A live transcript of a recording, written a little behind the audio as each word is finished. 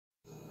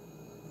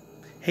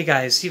Hey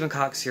guys, Stephen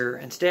Cox here,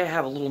 and today I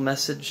have a little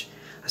message.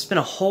 I spent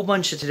a whole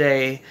bunch of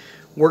today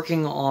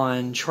working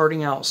on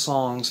charting out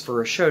songs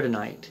for a show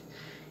tonight.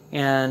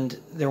 And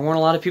there weren't a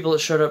lot of people that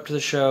showed up to the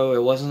show.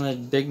 It wasn't a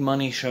big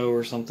money show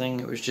or something.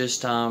 It was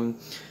just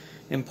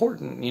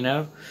important, you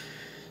know?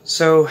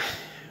 So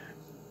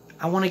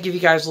I want to give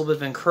you guys a little bit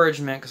of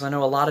encouragement because I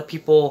know a lot of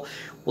people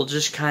will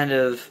just kind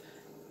of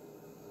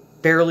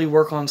barely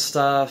work on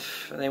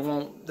stuff. They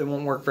won't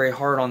work very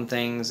hard on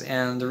things.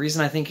 And the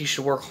reason I think you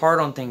should work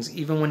hard on things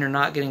even when you're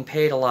not getting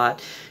paid a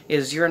lot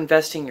is you're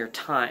investing your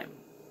time.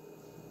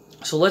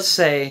 So let's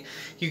say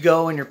you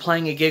go and you're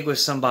playing a gig with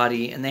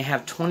somebody and they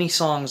have 20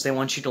 songs they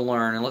want you to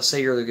learn, and let's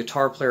say you're the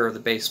guitar player or the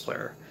bass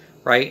player,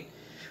 right?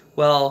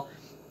 Well,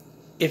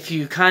 if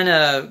you kind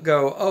of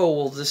go, oh,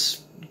 well,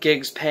 this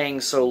gig's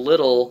paying so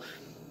little,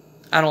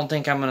 I don't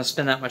think I'm going to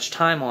spend that much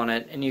time on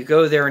it, and you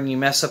go there and you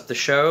mess up the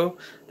show,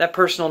 that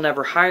person will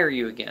never hire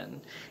you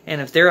again.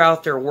 And if they're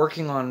out there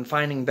working on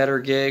finding better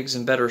gigs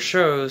and better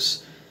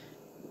shows,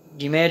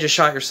 you may have just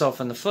shot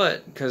yourself in the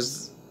foot,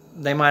 because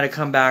they might have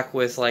come back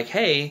with like,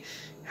 hey,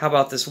 how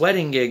about this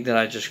wedding gig that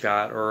I just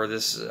got, or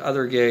this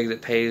other gig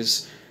that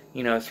pays,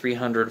 you know,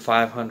 $300,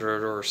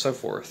 $500, or so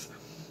forth.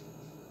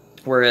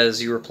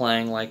 Whereas you were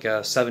playing like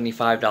a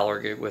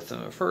 $75 gig with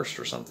them at first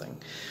or something.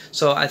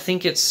 So I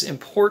think it's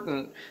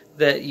important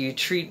that you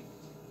treat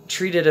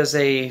it as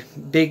a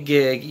big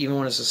gig even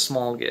when it's a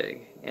small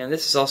gig. And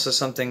this is also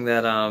something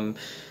that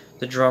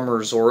the drummer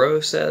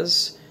Zorro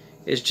says,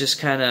 is just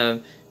kind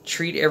of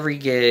treat every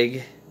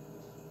gig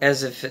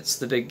as if it's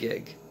the big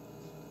gig.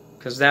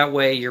 Because that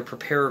way you're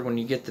prepared when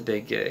you get the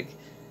big gig.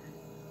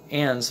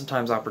 And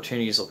sometimes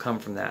opportunities will come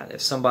from that. If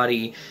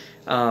somebody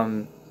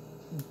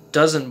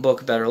doesn't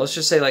book better, let's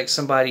just say like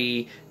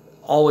somebody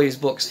always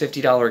books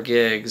 $50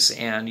 gigs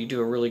and you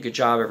do a really good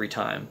job every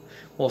time.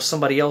 Well,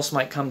 somebody else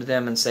might come to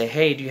them and say,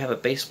 hey, do you have a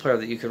bass player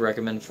that you could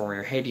recommend for me?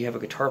 Or hey, do you have a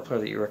guitar player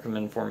that you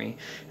recommend for me?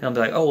 And I'll be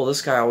like, oh, well,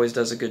 this guy always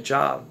does a good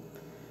job.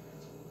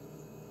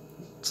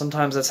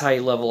 Sometimes that's how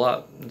you level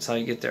up. That's how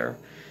you get there.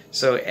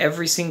 So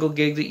every single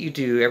gig that you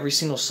do, every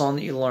single song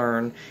that you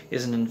learn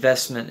is an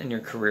investment in your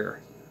career.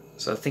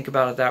 So think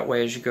about it that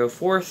way as you go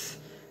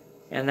forth,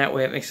 and that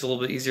way it makes it a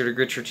little bit easier to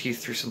grit your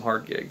teeth through some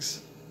hard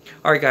gigs.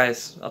 Alright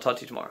guys, I'll talk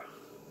to you tomorrow.